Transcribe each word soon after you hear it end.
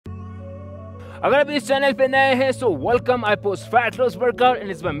अगर आप इस चैनल पे नए हैं so welcome. I post fat loss workout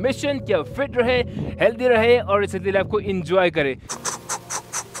and it's my mission कि आप fit रहे, healthy रहे और इस लाइफ को enjoy करें.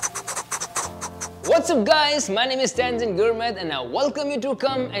 What's up guys, my name is Stanzin Gurmat and I welcome you to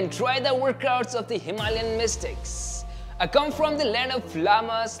come and try the workouts of the Himalayan mystics. I come from the land of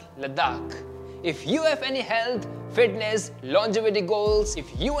llamas, Ladakh. If you have any health, fitness, longevity goals,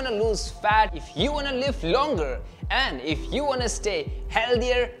 if you want to lose fat, if you want to live longer, and if you want to stay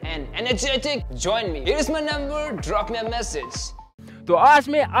healthier and energetic, join me. Here's my number, drop me a message. तो आज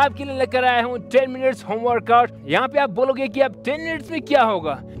मैं आपके लिए लेकर आया हूँ 10 minutes home workout. यहाँ पे आप बोलोगे कि आप 10 minutes में क्या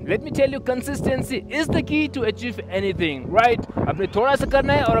होगा? Let me tell you, consistency is the key to achieve anything, right? अपने थोड़ा सा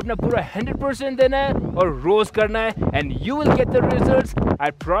करना है और अपना पूरा 100% देना है और रोज करना है, and you will get the results,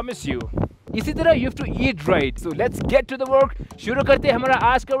 I promise you. इसी तरह you have to eat right. So let's get to the work. शुरू करते हैं हमारा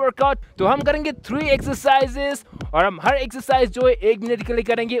आज का वर्कआउट. तो हम करेंगे 3 exercises और हम हर एक्सरसाइज जो है 1 मिनट के लिए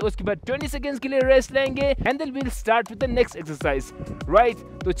करेंगे, उसके बाद 20 सेकेंड्स के लिए रेस्ट लेंगे and then we'll start with the next exercise, right?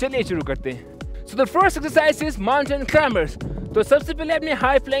 तो चलिए शुरू करते हैं. So the first exercise is mountain climbers. तो सबसे पहले अपने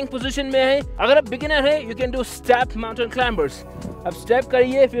हाई फ्लाइंग पोजीशन में है. अगर आप बिगिनर है you can do step mountain climbers. अब स्टेप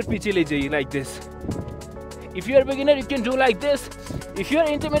करिए फिर पीछे ले जाइए like this. If you are a beginner you can do like this. If you are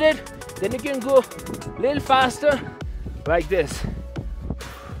intermediate then you can go a little faster like this.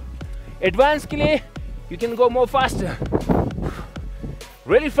 Advanced के लिए you can go more faster,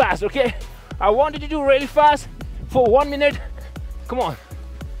 really fast. Okay, I want you to do really fast for 1 minute. Come on.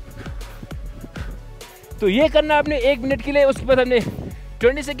 तो ये करना आपने 1 minute के लिए, उसके बाद हमने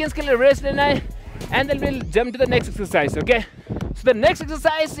 20 seconds के लिए रेस्ट लेना है and then we'll jump to the next exercise. Okay, so the next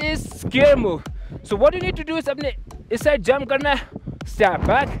exercise is scare move. So what you need to do is अपने इस साइड jump करना है, step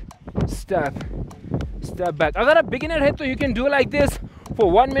back, step back. अगर आप beginner है तो you can do like this for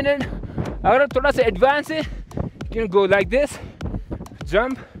 1 minute. अगर आप थोड़ा सा advanced है you can go like this,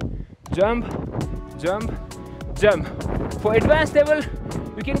 jump, jump, jump, jump. For advanced level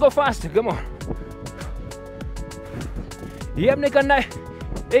you can go faster. Come on. ये हमने करना है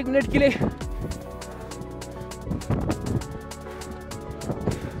 1 मिनट के लिए.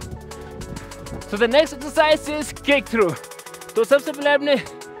 So the next exercise is kick through. तो सबसे पहले आपने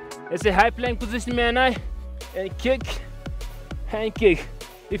ऐसे हाई प्लैंक पोजीशन में आना है and kick.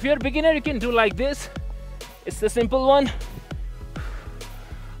 If you're a beginner you can do like this. It's a simple one.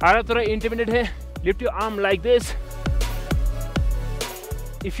 अगर थोड़ा intermediate है lift your arm like this.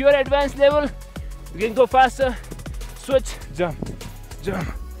 If you're advanced level you can go faster. Switch, jump, jump,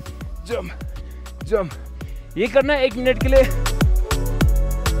 jump, jump. ये करना है 1 minute के लिए.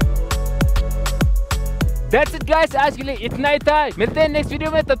 That's it guys, आज के लिए इतना ही था. मिलते हैं नेक्स्ट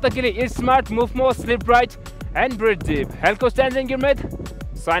वीडियो में, तब तक के लिए eat smart, move more, sleep right and breathe deep. Health coach Stanzin Gurmat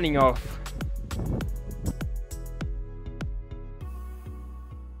signing off.